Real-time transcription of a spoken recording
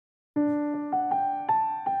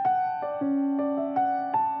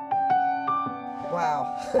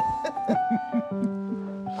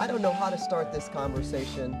I don't know how to start this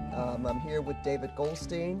conversation. I'm here with David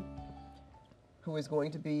Goldstein, who is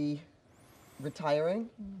going to be retiring.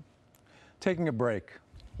 Taking a break.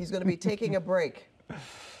 He's going to be taking a break.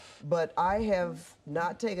 But I have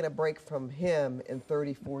not taken a break from him in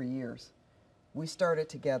 34 years. We started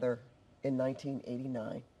together in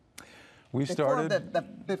 1989. We started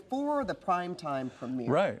before the primetime premiere.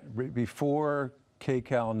 Right, before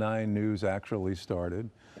KCAL 9 News actually started.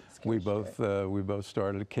 We both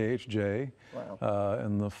started at KHJ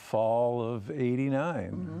in the fall of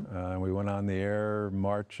 '89. We went on the air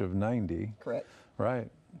March of '90. Correct. Right.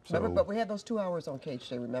 So, remember, but we had those 2 hours on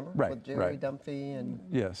KHJ, remember? Right, with Jerry Dunphy and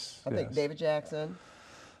yes, I think David Jackson.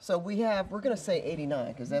 So we're going to say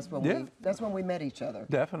 '89 because that's when we met each other.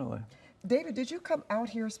 Definitely. David, did you come out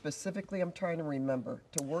here specifically? I'm trying to remember,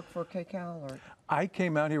 to work for KCAL, or? I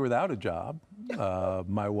came out here without a job.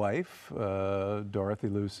 My wife, Dorothy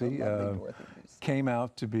Lucy, came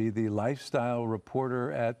out to be the lifestyle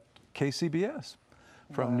reporter at KCBS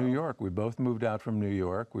from New York. We both moved out from New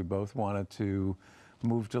York. We both wanted to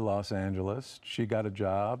move to Los Angeles. She got a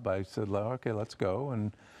job. I said, okay, let's go,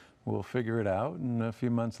 and we'll figure it out. And a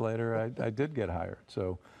few months later, I did get hired.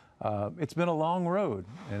 So it's been a long road.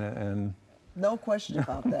 And no question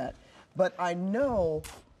about that. But I know,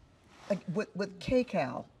 with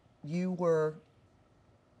KCAL, you were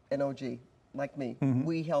an OG, like me.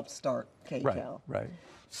 We helped start KCAL. Right.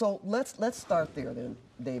 So let's start there then,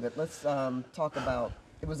 David. Let's talk about,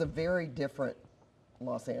 it was a very different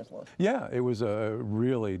Los Angeles. Yeah, it was a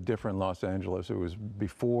really different Los Angeles. It was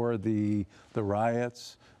before the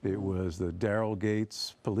riots. It was the Daryl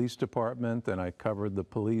Gates Police Department, and I covered the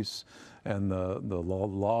police and the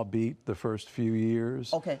law beat the first few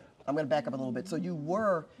years. Okay, I'm going to back up a little bit. So you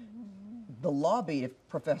were the law beat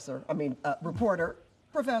reporter,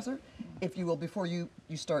 professor, if you will, before you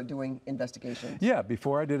start doing investigations. Yeah,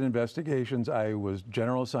 before I did investigations, I was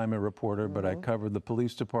general assignment reporter, but I covered the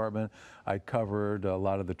police department. I covered a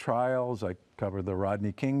lot of the trials. I covered the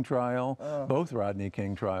Rodney King trial, both Rodney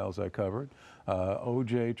King trials I covered.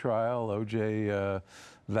 OJ trial,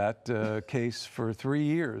 that case for 3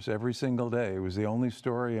 years, every single day. It was the only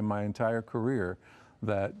story in my entire career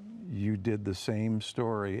that you did the same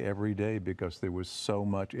story every day because there was so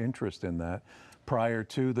much interest in that prior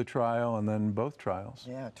to the trial and then both trials.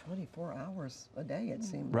 Yeah, 24 hours a day it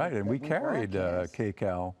seemed. Right, and we carried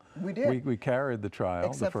KCAL. We did. We carried the trial,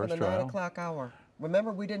 except the first for the trial. 9 o'clock hour.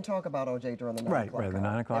 Remember, we didn't talk about OJ during the 9 o'clock hour. Right, the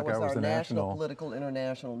 9 o'clock hour was the national political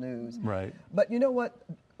international news. Right. But you know what?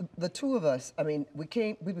 The two of us, I mean, we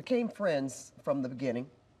became friends from the beginning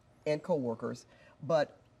and co-workers,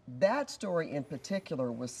 but that story in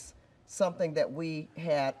particular was something that we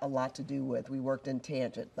had a lot to do with. We worked in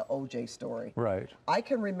tangent, the OJ story. Right. I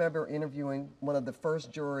can remember interviewing one of the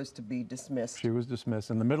first jurors to be dismissed. She was dismissed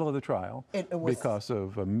in the middle of the trial because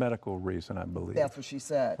of a medical reason, I believe. That's what she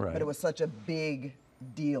said. Right. But it was such a big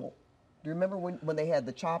deal. Do you remember when they had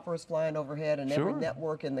the choppers flying overhead and every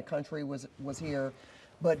network in the country was here?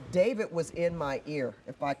 But David was in my ear,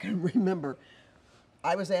 if I can remember.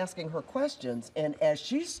 I was asking her questions, and as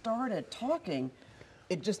she started talking,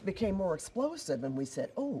 it just became more explosive, and we said,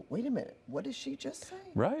 oh, wait a minute, what did she just say?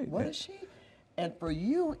 Right. What is she? And for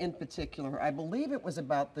you in particular, I believe it was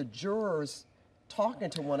about the jurors talking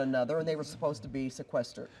to one another, and they were supposed to be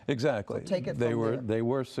sequestered. Exactly. So take it from there. They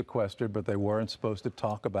were sequestered, but they weren't supposed to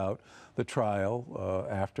talk about the trial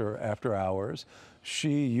after hours.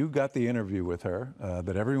 You got the interview with her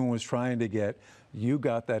that everyone was trying to get. You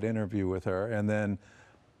got that interview with her, and then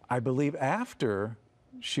I believe after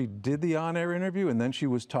she did the on-air interview, and then she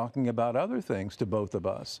was talking about other things to both of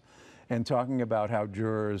us and talking about how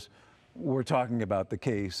jurors were talking about the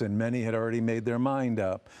case and many had already made their mind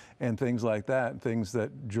up and things like that, things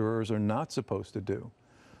that jurors are not supposed to do.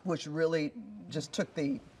 Which really just took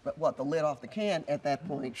the lid off the can at that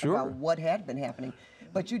point about what had been happening.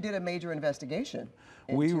 But you did a major investigation.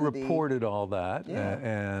 We reported all that,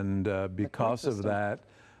 and because of that,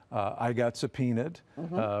 I got subpoenaed,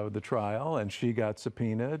 the trial, and she got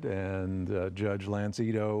subpoenaed, and Judge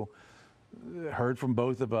Lancito heard from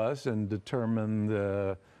both of us and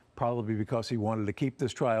determined, probably because he wanted to keep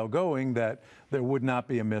this trial going, that there would not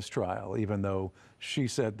be a mistrial, even though she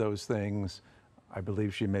said those things. I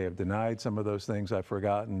believe she may have denied some of those things, I've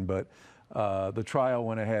forgotten, but the trial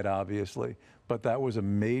went ahead, obviously. But that was a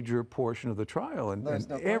major portion of the trial, and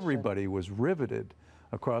everybody was riveted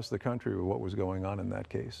across the country with what was going on in that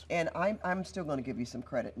case. And I'm still going to give you some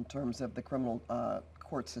credit in terms of the criminal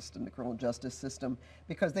court system, the criminal justice system,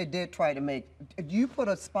 because they did try to make, you put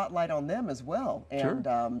a spotlight on them as well. And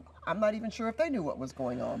I'm not even sure if they knew what was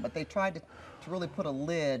going on, but they tried to really put a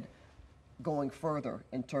lid going further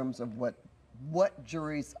in terms of what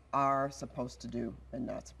juries are supposed to do and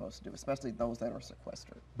not supposed to do, especially those that are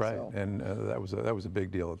sequestered. Right, So, and that was a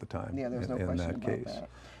big deal at the time. yeah, there's no in question that about case. that.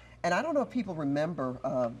 And I don't know if people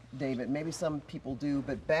remember, David, maybe some people do,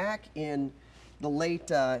 but back in the late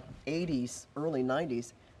 80s, early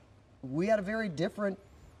 90s, we had a very different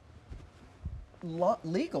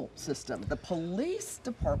legal system. The police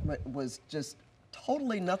department was just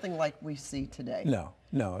totally nothing like we see today. No.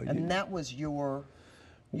 And that was you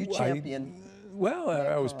championed. Well,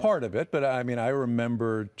 I was part of it, but I mean, I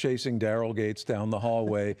remember chasing Daryl Gates down the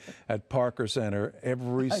hallway at Parker Center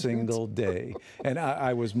every single day, and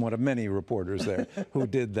I was one of many reporters there who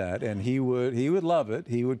did that. And he would love it.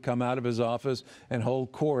 He would come out of his office and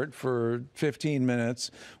hold court for 15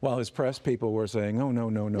 minutes while his press people were saying, "Oh no,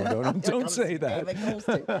 don't say that."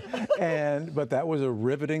 But that was a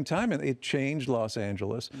riveting time, and it changed Los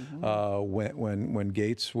Angeles when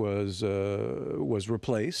Gates was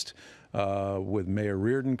replaced. With Mayor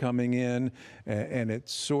Reardon coming in, and it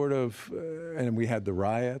sort of, and we had the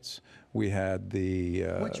riots, we had the...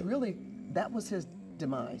 Which really, that was his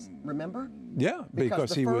demise, remember? Yeah,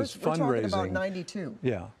 because he was fundraising. We're talking about 92.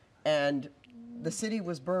 Yeah. And the city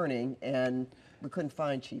was burning, and we couldn't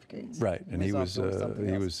find Chief Gates. Right, and he was at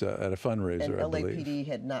a fundraiser, and I believe. LAPD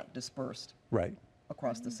had not dispersed. Right.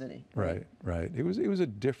 Across the city. Right. It was a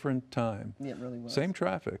different time. Yeah, it really was. Same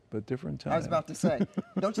traffic, but different time. I was about to say,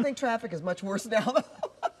 don't you think traffic is much worse now?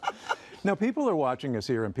 Now, people are watching us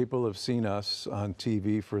here, and people have seen us on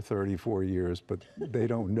TV for 34 years, but they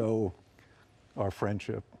don't know our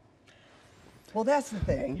friendship. Well, that's the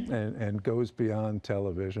thing. And goes beyond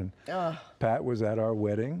television. Pat was at our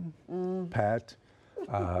wedding. Pat.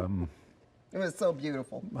 It was so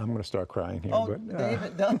beautiful. I'm going to start crying here. Oh, but,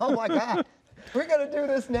 David, oh my God. We're going to do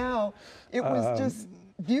this now. It was just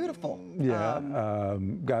beautiful. Yeah,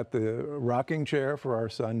 got the rocking chair for our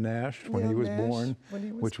son Nash when he was born,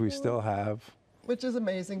 which we still have. Which is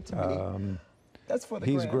amazing to me. That's for the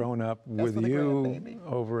He's grown up with you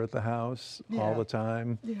over at the house all the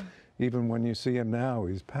time. Yeah. Even when you see him now,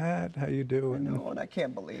 he's, "Pat, how you doing?" I know, and I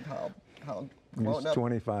can't believe how grown he's up.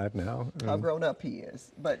 25 now. How grown up he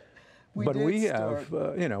is. But we have,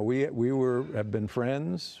 you know, we have been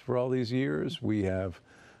friends for all these years. We have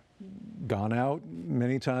gone out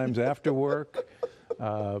many times after work.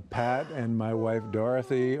 Pat and my wife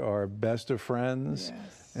Dorothy are best of friends,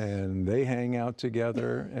 and they hang out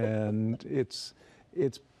together, and it's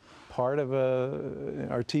part of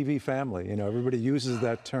our TV family. You know, everybody uses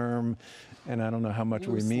that term, and I don't know how much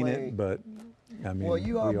we mean it, but I mean, well,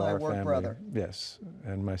 you are my work family. brother. Yes,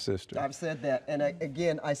 and my sister. I've said that, and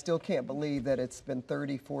again, I still can't believe that it's been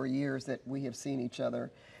 34 years that we have seen each other.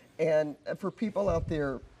 And for people out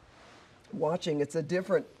there watching, it's a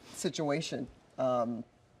different situation. You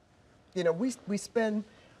know, we spend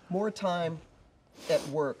more time at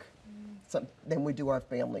work than we do our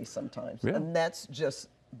families sometimes, and that's just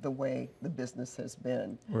the way the business has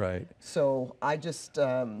been. Right. So I just...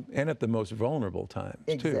 and at the most vulnerable times,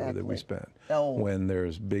 too, that we spend. When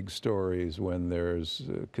there's big stories, when there's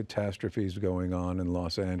catastrophes going on in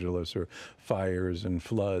Los Angeles, or fires and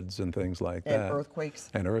floods and things like that. And earthquakes.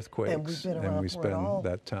 And earthquakes. And we've been around and we for it spend all,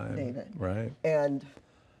 that time. David. Right. And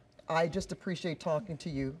I just appreciate talking to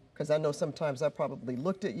you, because I know sometimes I probably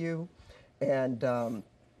looked at you and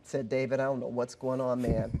said, "David, I don't know what's going on,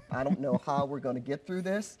 man. I don't know how we're going to get through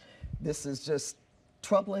this. This is just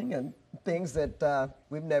troubling and things that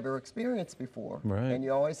we've never experienced before." Right. And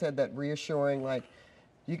you always had that reassuring, like,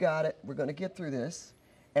 "You got it. We're going to get through this."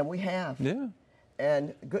 And we have. Yeah.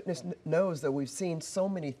 And goodness knows that we've seen so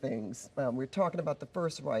many things. We're talking about the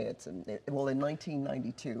first riots, in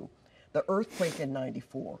 1992, the earthquake in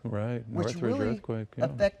 '94, right, which Northridge really earthquake,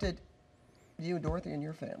 affected you, Dorothy, and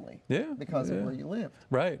your family. Because of where you lived.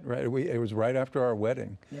 Right. It was right after our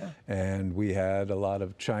wedding. Yeah. And we had a lot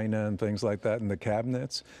of china and things like that in the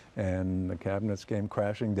cabinets, and the cabinets came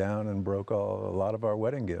crashing down and broke a lot of our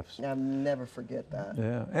wedding gifts. I'll never forget that.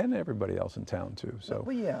 Yeah, and everybody else in town too. So.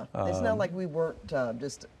 Well, yeah, it's not like we weren't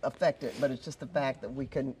just affected, but it's just the fact that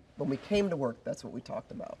when we came to work, that's what we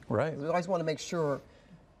talked about. Right. We always want to make sure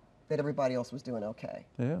that everybody else was doing okay.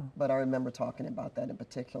 Yeah. But I remember talking about that in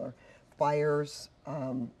particular. Fires,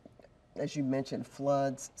 as you mentioned,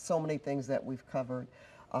 floods, so many things that we've covered.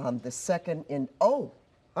 The second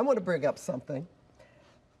I want to bring up something.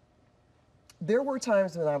 There were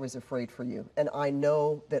times when I was afraid for you, and I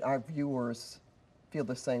know that our viewers feel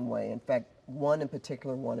the same way. In fact, one in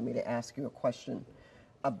particular wanted me to ask you a question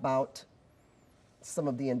about some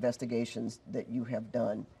of the investigations that you have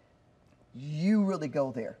done. You really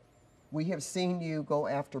go there. We have seen you go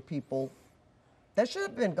after people that should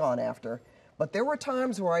have been gone after, but there were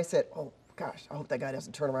times where I said, oh gosh, I hope that guy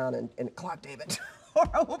doesn't turn around and clock David, or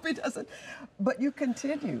I hope he doesn't. But you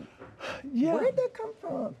continue. Yeah. Where did that come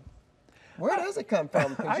from? Where does it come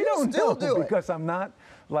from? I don't know, because I'm not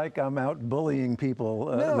like I'm out bullying people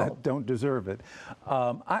that don't deserve it.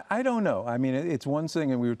 I don't know. I mean, it's one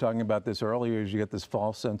thing, and we were talking about this earlier, is you get this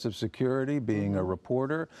false sense of security being a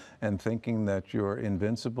reporter and thinking that you're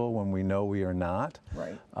invincible when we know we are not.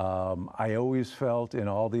 Right. I always felt in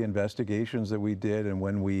all the investigations that we did, and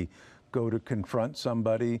when we go to confront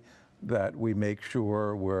somebody, that we make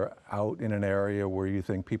sure we're out in an area where you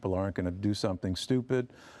think people aren't going to do something stupid.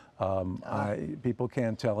 People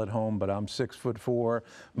can't tell at home, but I'm 6'4".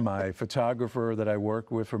 My photographer that I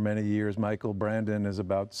worked with for many years, Michael Brandon, is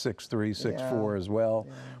about 6'3", 6'4" as well.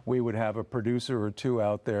 Yeah. We would have a producer or two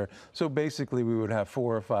out there. So basically we would have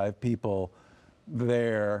 4 or 5 people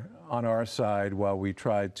there on our side while we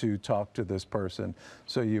tried to talk to this person.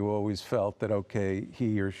 So you always felt that, okay,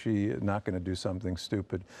 he or she is not going to do something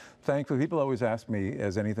stupid. Thankfully, people always ask me,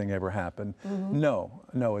 has anything ever happened? No,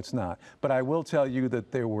 it's not. But I will tell you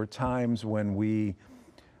that there were times when we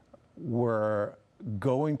were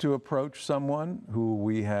going to approach someone who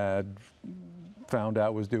we had found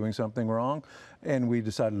out was doing something wrong, and we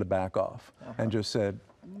decided to back off and just said,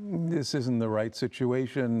 this isn't the right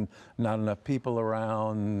situation, not enough people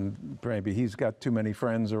around, maybe he's got too many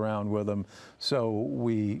friends around with him. So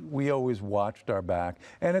we always watched our back.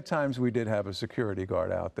 And at times we did have a security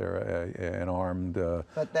guard out there, an armed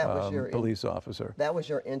police officer. That was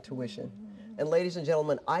your intuition. And ladies and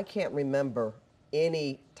gentlemen, I can't remember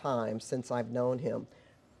any time since I've known him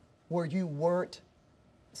where you weren't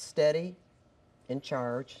steady, in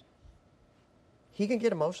charge. He can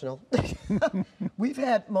get emotional. We've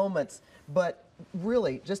had moments, but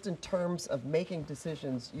really, just in terms of making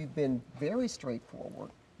decisions, you've been very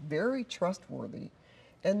straightforward, very trustworthy,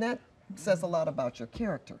 and that says a lot about your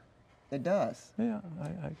character. It does. Yeah,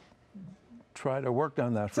 I try to work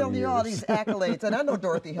on that for years. Tell you all these accolades, and I know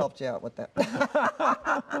Dorothy helped you out with that.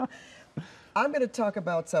 I'm going to talk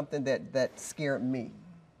about something that scared me,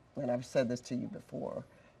 and I've said this to you before.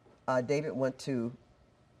 David went to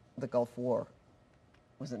the Gulf War.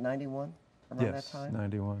 Was it 91? Around that time?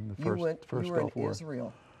 91, the first you were Gulf in War.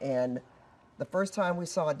 Israel, and the first time we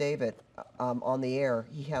saw David on the air,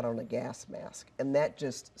 he had on a gas mask, and that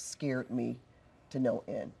just scared me to no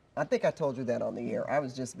end. I think I told you that on the air. I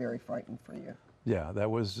was just very frightened for you. Yeah, that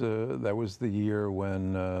was the year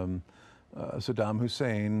when Saddam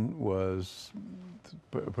Hussein was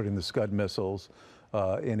putting the Scud missiles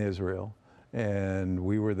in Israel. And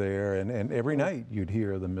we were there, and every night you'd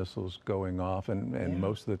hear the missiles going off, and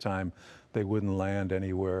most of the time they wouldn't land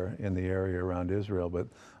anywhere in the area around Israel, but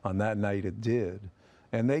on that night it did.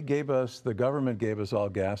 And they gave us, the government gave us all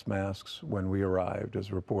gas masks when we arrived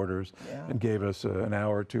as reporters, and gave us an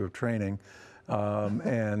hour or two of training.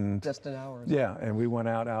 And just an hour. Yeah, and we went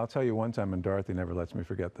out. I'll tell you one time, and Dorothy never lets me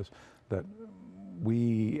forget this, that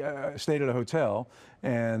we stayed at a hotel,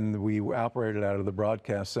 and we operated out of the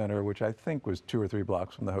broadcast center, which I think was 2 or 3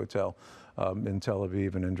 blocks from the hotel in Tel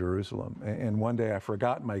Aviv and in Jerusalem. And one day I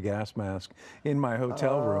forgot my gas mask in my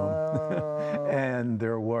hotel room, and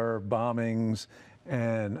there were bombings,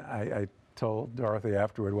 and I told Dorothy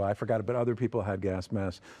afterward, well, I forgot it, but other people had gas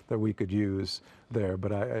masks that we could use there.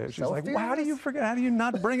 But she's like, well, how do you forget? How do you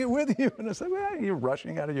not bring it with you? And I said, well, you're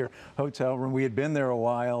rushing out of your hotel room. We had been there a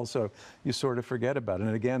while, so you sort of forget about it.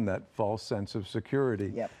 And again, that false sense of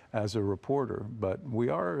security as a reporter. But we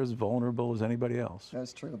are as vulnerable as anybody else.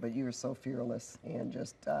 That's true, but you are so fearless and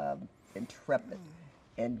just intrepid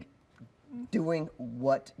and doing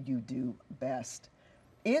what you do best.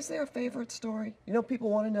 Is there a favorite story? You know, people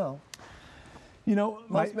want to know. You know,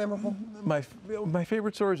 most memorable? My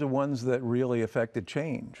favorite stories are ones that really affected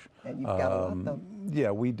change. And you've got a lot of them. Yeah,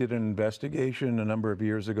 we did an investigation a number of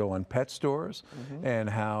years ago on pet stores, and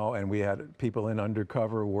we had people in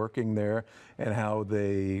undercover working there, and how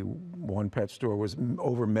one pet store was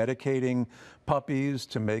over-medicating puppies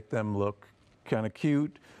to make them look kind of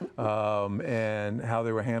cute, and how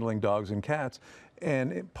they were handling dogs and cats.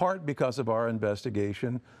 And in part because of our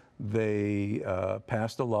investigation, they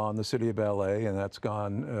passed a law in the city of LA, and that's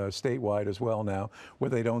gone statewide as well now,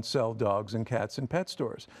 where they don't sell dogs and cats in pet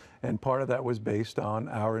stores. And part of that was based on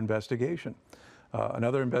our investigation.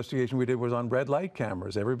 Another investigation we did was on red light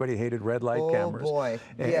cameras. Everybody hated red light cameras. Oh boy,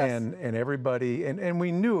 yes. And everybody, and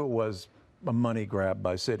we knew it was a money grab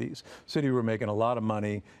by cities. Cities were making a lot of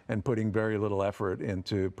money and putting very little effort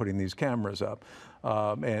into putting these cameras up.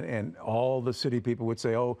 And all the city people would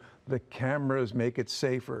say, oh, the cameras make it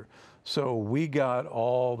safer. So we got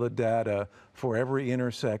all the data for every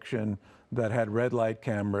intersection that had red light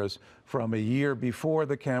cameras from a year before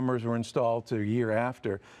the cameras were installed to a year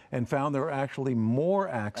after, and found there were actually more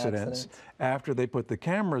accidents after they put the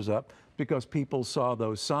cameras up, because people saw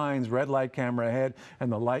those signs, red light camera ahead,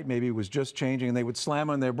 and the light maybe was just changing, and they would slam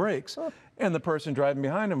on their brakes. And the person driving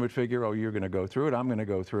behind them would figure, oh, you're going to go through it, I'm going to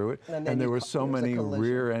go through it. And there were so many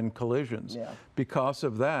rear-end collisions. Yeah. Because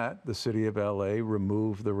of that, the city of LA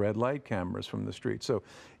removed the red light cameras from the street. So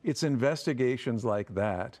it's investigations like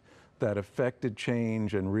that that affected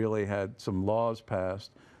change and really had some laws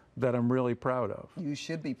passed that I'm really proud of. You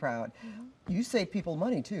should be proud. You save people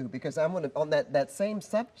money too, because I'm gonna, on that same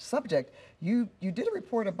subject, you did a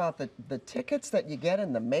report about the tickets that you get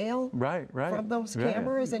in the mail from those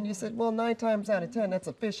cameras, and you said, well, 9 times out of 10, that's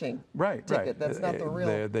a phishing ticket. That's not the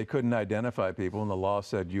real. They couldn't identify people, and the law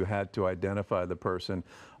said you had to identify the person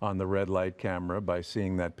on the red light camera by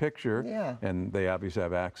seeing that picture. Yeah. And they obviously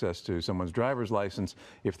have access to someone's driver's license.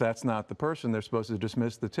 If that's not the person, they're supposed to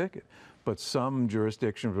dismiss the ticket. But some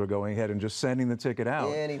jurisdictions were going ahead and just sending the ticket out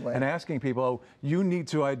and asking people, oh, you need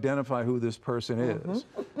to identify who this person is.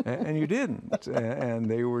 And you didn't. And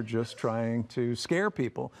they were just trying to scare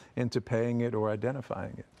people into paying it or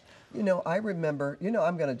identifying it. You know, I remember, you know,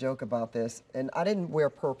 I'm going to joke about this, and I didn't wear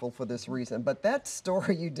purple for this reason, but that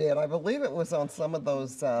story you did, I believe it was on some of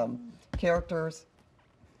those characters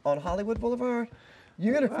on Hollywood Boulevard.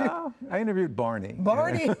 You interviewed, well, I interviewed Barney.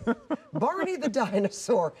 Barney the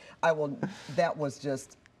dinosaur. That was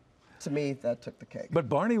just, to me, that took the cake. But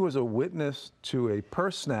Barney was a witness to a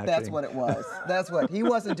purse snatching. That's what it was. That's what, he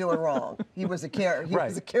wasn't doing wrong. He was a character. He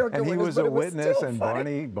was a character and he witness, was a witness, and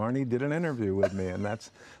funny. Barney did an interview with me, and that's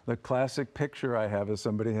the classic picture I have as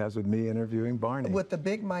somebody has with me interviewing Barney. With the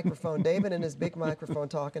big microphone, David and his big microphone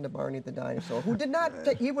talking to Barney the dinosaur, who did not,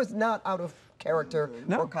 he was not out of character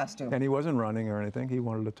or costume. And he wasn't running or anything. He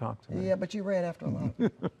wanted to talk to me. Yeah, but you ran after a lot.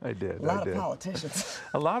 I did. A lot of politicians.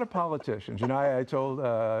 A lot of politicians. You know, I told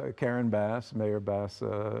Karen Bass, Mayor Bass,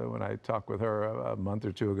 when I talked with her a month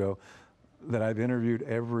or two ago, that I've interviewed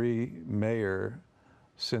every mayor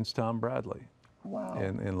since Tom Bradley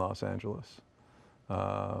in Los Angeles.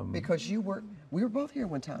 Because we were both here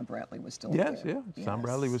when Tom Bradley was still mayor. Yes. Tom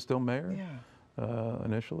Bradley was still mayor. Yeah.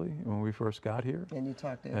 Initially, when we first got here. And you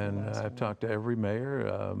talked to everyone. And I've talked to every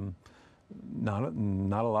mayor. Not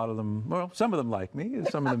a lot of them. Well, some of them like me,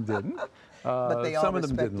 some of them didn't. But they all some of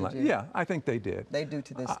them didn't like. you. Yeah, I think they did. They do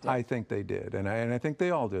to this day. I think they did, and I think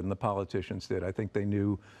they all did, and the politicians did. I think they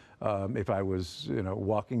knew if I was,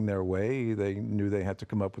 walking their way, they knew they had to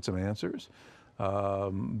come up with some answers.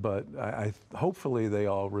 But hopefully they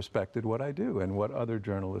all respected what I do and what other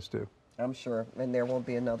journalists do. I'm sure, and there won't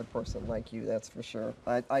be another person like you, that's for sure.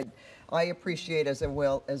 I appreciate as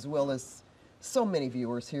well as so many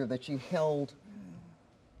viewers here that you held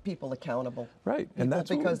people accountable. Right, and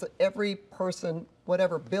that's because every person,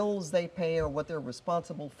 whatever bills they pay or what they're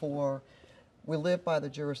responsible for, we live by the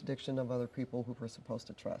jurisdiction of other people who we're supposed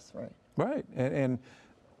to trust, right? Right, and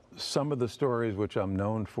some of the stories which I'm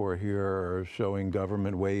known for here are showing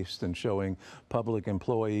government waste and showing public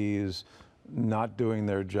employees not doing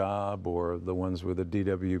their job, or the ones with the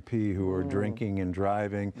DWP who are drinking and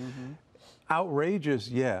driving. Outrageous,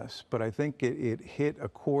 yes, but I think it hit a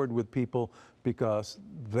chord with people because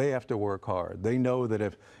they have to work hard. They know that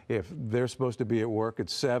if they're supposed to be at work at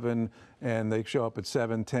 7 and they show up at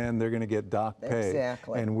 7:10, they're going to get dock pay.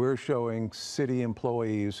 Exactly. And we're showing city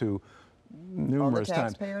employees who numerous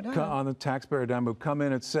times on the taxpayer dime who come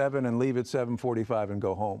in at 7 and leave at 7:45 and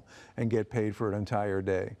go home and get paid for an entire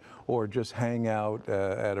day, or just hang out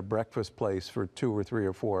at a breakfast place for 2 or 3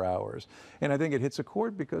 or 4 hours. And I think it hits a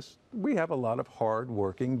chord because we have a lot of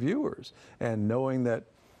hard-working viewers, and knowing that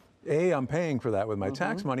A, I'm paying for that with my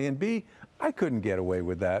tax money, and B, I couldn't get away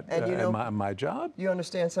with that in my job. You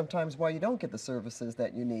understand sometimes why you don't get the services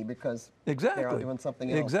that you need because they're out doing something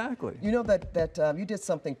else. Exactly. You know that you did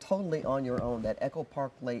something totally on your own, that Echo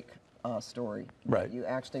Park Lake story. Right. You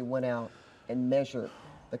actually went out and measured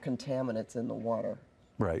the contaminants in the water.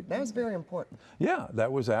 Right. That was very important. Yeah,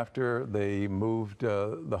 that was after they moved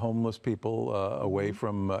the homeless people away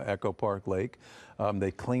from Echo Park Lake. They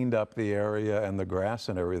cleaned up the area and the grass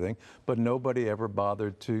and everything, but nobody ever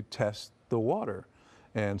bothered to test the water.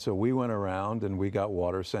 And so we went around and we got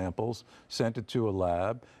water samples, sent it to a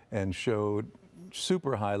lab, and showed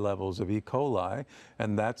super high levels of E. coli,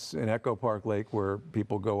 and that's in Echo Park Lake where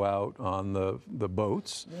people go out on the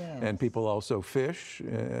boats, and people also fish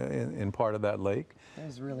in part of that lake. That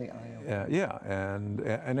was really eye-opening. Yeah,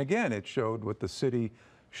 and again, it showed what the city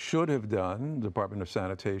should have done, the Department of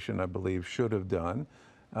Sanitation, I believe, should have done,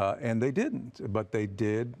 and they didn't. But they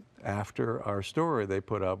did after our story. They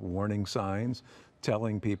put up warning signs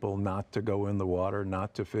telling people not to go in the water,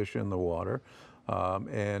 not to fish in the water.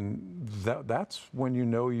 And that's when you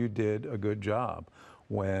know you did a good job,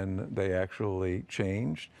 when they actually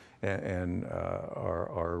changed and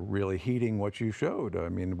are really heeding what you showed. I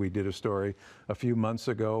mean, we did a story a few months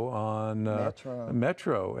ago on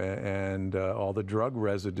Metro and all the drug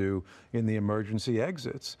residue in the emergency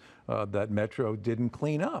exits that Metro didn't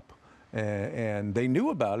clean up. And they knew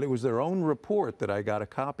about it. It was their own report that I got a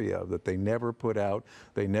copy of that they never put out.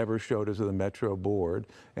 They never showed us to the Metro board.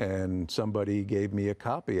 And somebody gave me a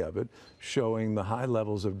copy of it showing the high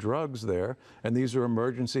levels of drugs there. And these are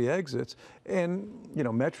emergency exits. And, you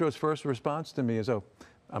know, Metro's first response to me is, oh,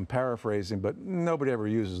 I'm paraphrasing, but nobody ever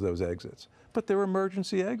uses those exits. But they're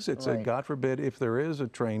emergency exits. Right. And God forbid, if there is a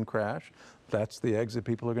train crash, that's the exit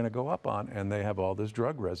people are going to go up on, and they have all this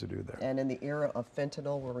drug residue there. And in the era of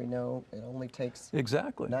fentanyl, where we know it only takes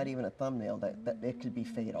not even a thumbnail, that it could be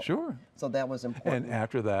fatal. Sure. So that was important. And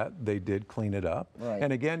after that, they did clean it up. Right.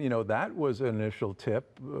 And again, you know, that was an initial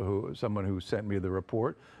tip. Someone who sent me the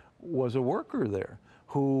report was a worker there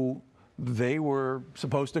who they were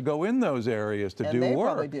supposed to go in those areas to do work. And they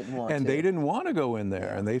probably didn't want to. And they didn't want to go in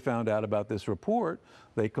there. Yeah. And they found out about this report.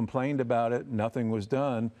 They complained about it. Nothing was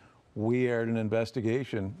done. We aired an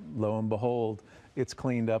investigation. Lo and behold, it's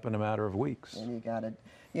cleaned up in a matter of weeks. And you got it.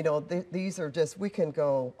 You know, these are just, we can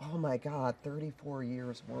go, oh my God, 34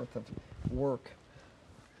 years worth of work.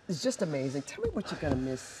 It's just amazing. Tell me what you're going to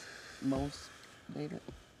miss most, David.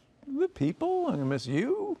 The people. I'm going to miss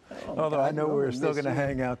you. Oh, although God, I know we're still going to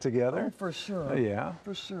hang out together. Oh, for sure. Yeah.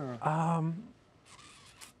 For sure.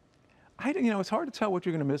 You know, it's hard to tell what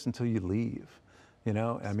you're going to miss until you leave. You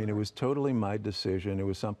know, I mean, it was totally my decision. It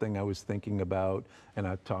was something I was thinking about, and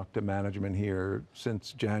I've talked to management here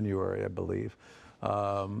since January, I believe,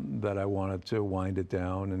 that I wanted to wind it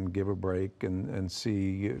down and give a break and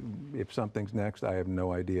see if something's next. I have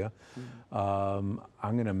no idea. I'm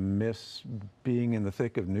going to miss being in the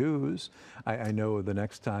thick of news. I know the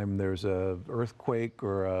next time there's a earthquake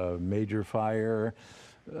or a major fire,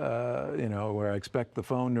 you know, where I expect the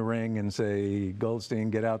phone to ring and say,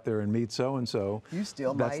 Goldstein, get out there and meet so-and-so. You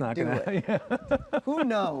still might do it. Yeah. Who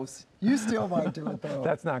knows? You still might do it, though.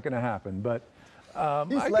 That's not going to happen, but...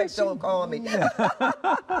 He's like, don't call me.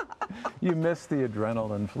 You miss the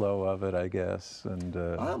adrenaline flow of it, I guess. And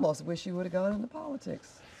I almost wish you would have gone into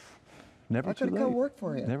politics. Never too late. I could have come work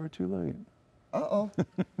for you. Never too late. Uh-oh.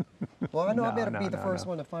 Well, I know I better be the first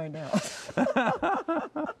one to find out.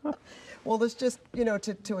 Well, let's just, you know,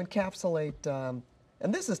 to encapsulate,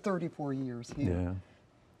 and this is 34 years here. Yeah.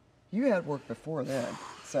 You had work before then,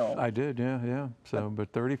 so. I did, yeah. So, but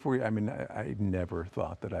 34, I mean, I never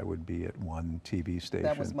thought that I would be at one TV station.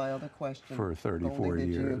 That was my other question. For 34 years.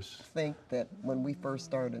 Did you think that when we first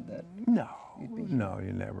started that? No, no,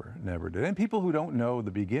 you never did. And people who don't know the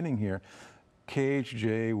beginning here,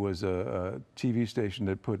 KHJ was a TV station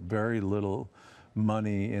that put very little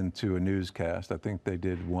money into a newscast. I think they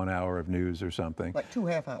did 1 hour of news or something. Like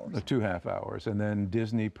 2.5 hours. 2.5 hours. And then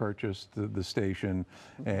Disney purchased the station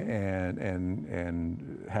and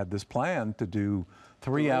had this plan to do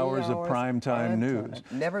 3 hours of primetime news.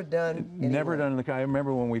 Never done anywhere. Never done in the, I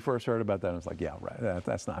remember when we first heard about that, I was like, yeah, right,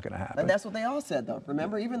 that's not going to happen. And that's what they all said, though.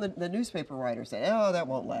 Remember, even the newspaper writers said, oh, that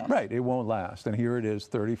won't last. Right, it won't last. And here it is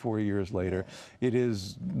 34 years later. It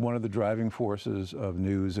is one of the driving forces of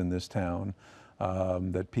news in this town.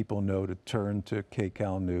 That people know to turn to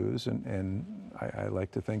KCAL News, and I like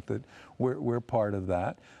to think that we're part of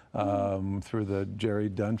that through the Jerry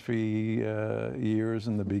Dunphy years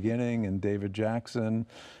in the beginning, and David Jackson,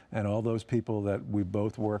 and all those people that we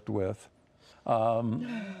both worked with. You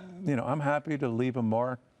know, I'm happy to leave a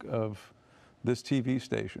mark of this TV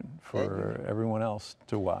station for everyone else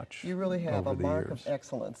to watch. You really have a mark of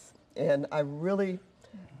excellence, and I really,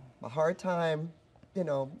 a hard time, you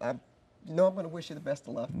know, I'm going to wish you the best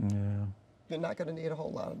of luck. Yeah. You're not going to need a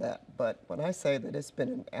whole lot of that. But when I say that it's been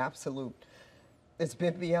an absolute, it's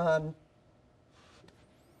been beyond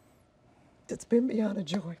a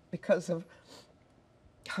joy because of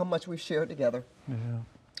how much we've shared together. Yeah.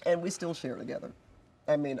 And we still share together.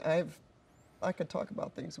 I mean, I could talk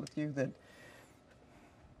about things with you that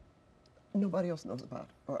nobody else knows about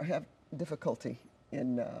or have difficulty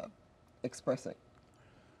in expressing.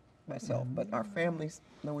 myself, but our families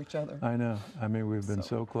know each other. I know. I mean, we've been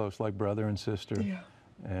so close, like brother and sister. Yeah.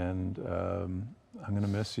 And I'm going to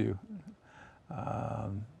miss you.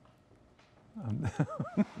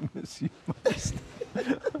 Miss you most.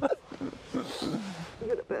 You're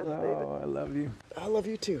the best, David. Oh, I love you. I love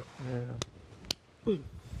you too. Yeah.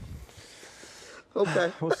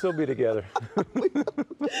 Okay. We'll still be together.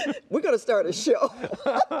 We're going to start a show.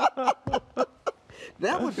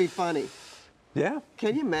 That would be funny. Yeah.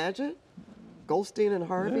 Can you imagine? Goldstein and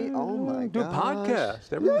Harvey? Yeah, Oh my do gosh. a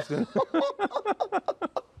podcast. Everyone's doing.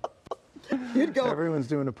 You'd go, Everyone's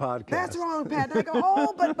doing a podcast. that's wrong, Pat. They go,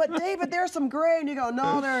 oh, but David, there's some gray. And you go,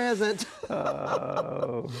 no, there isn't.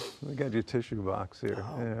 Oh, we got your tissue box here.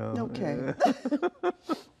 Oh, Yeah, okay. yeah.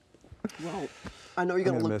 Well, I know you're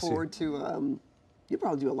going to look miss you. forward to, you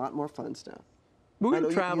probably do a lot more fun stuff. We're I going know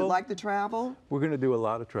to travel. You like to travel? We're going to do a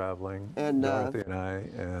lot of traveling, And, Dorothy and I,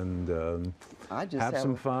 and I just have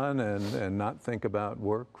some fun and not think about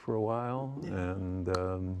work for a while, and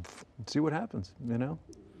see what happens, you know?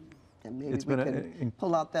 And maybe It's we been can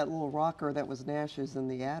pull out that little rocker that was Nash's in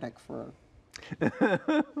the attic for.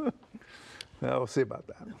 We'll see about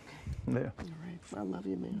that. Okay. Yeah. All right. I love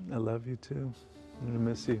you, man. I love you too. I'm going to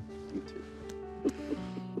miss you. You too.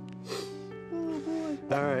 Oh, boy.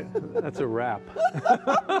 All right, that's a wrap.